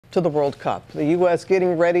to the World Cup. The U.S.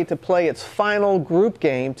 getting ready to play its final group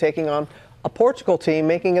game, taking on a Portugal team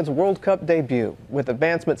making its World Cup debut. With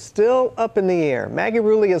advancement still up in the air, Maggie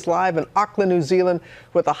Rulli is live in Auckland, New Zealand,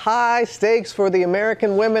 with the high stakes for the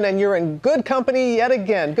American women, and you're in good company yet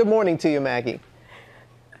again. Good morning to you, Maggie.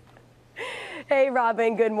 Hey,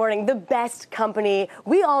 Robin, good morning. The best company.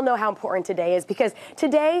 We all know how important today is because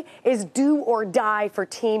today is do or die for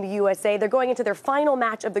Team USA. They're going into their final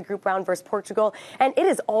match of the group round versus Portugal, and it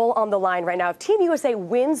is all on the line right now. If Team USA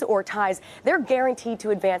wins or ties, they're guaranteed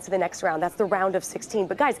to advance to the next round. That's the round of 16.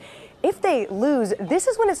 But guys, if they lose, this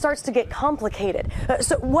is when it starts to get complicated.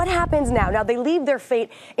 So what happens now? Now, they leave their fate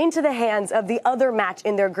into the hands of the other match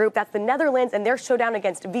in their group. That's the Netherlands and their showdown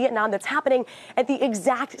against Vietnam that's happening at the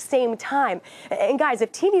exact same time. And guys,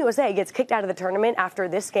 if Team USA gets kicked out of the tournament after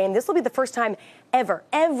this game, this will be the first time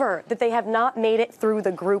ever that they have not made it through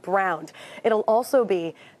the group round. It'll also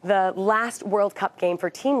be the last World Cup game for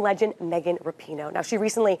team legend Megan Rapinoe. Now, she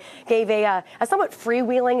recently gave a somewhat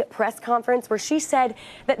freewheeling press conference where she said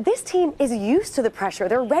that this team is used to the pressure.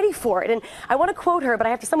 They're ready for it. And I want to quote her, but I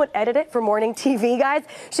have to somewhat edit it for morning TV, guys.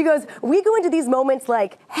 She goes, "We go into these moments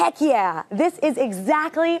like, heck yeah, this is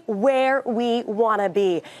exactly where we want to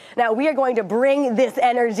be." Now, we are going to bring this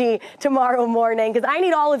energy tomorrow morning because I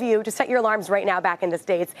need all of you to set your alarms right now back in the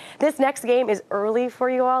States. This next game is early for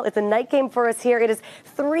you all. It's a night game for us here. It is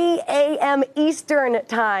 3 a.m. Eastern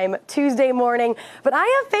time, Tuesday morning. But I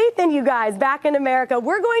have faith in you guys back in America.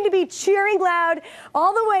 We're going to be cheering loud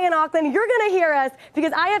all the way in Auckland. You're going to hear us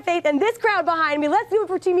because I have faith in this crowd behind me. Let's do it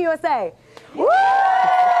for Team USA. Woo!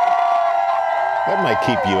 That might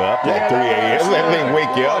keep you up at 3 a.m. That may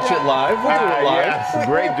wake you up. Watch it live. We'll do it live. Yeah.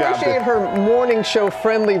 Great job. Appreciate her morning show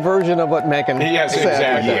friendly version of what Megan Yes, said.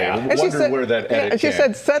 exactly. Yeah. And she Wondered said, where that yeah, edit and she came.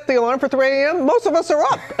 said, set the alarm for 3 a.m. Most of us are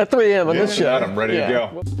up at 3 a.m. on this show. I'm ready to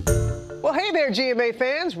go. Well, hey there, GMA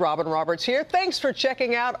fans. Robin Roberts here. Thanks for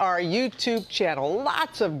checking out our YouTube channel.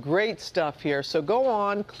 Lots of great stuff here. So go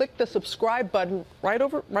on, click the subscribe button right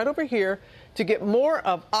over here to get more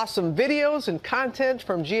of awesome videos and content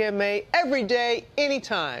from GMA every day,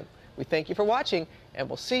 anytime. We thank you for watching, and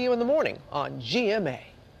we'll see you in the morning on GMA.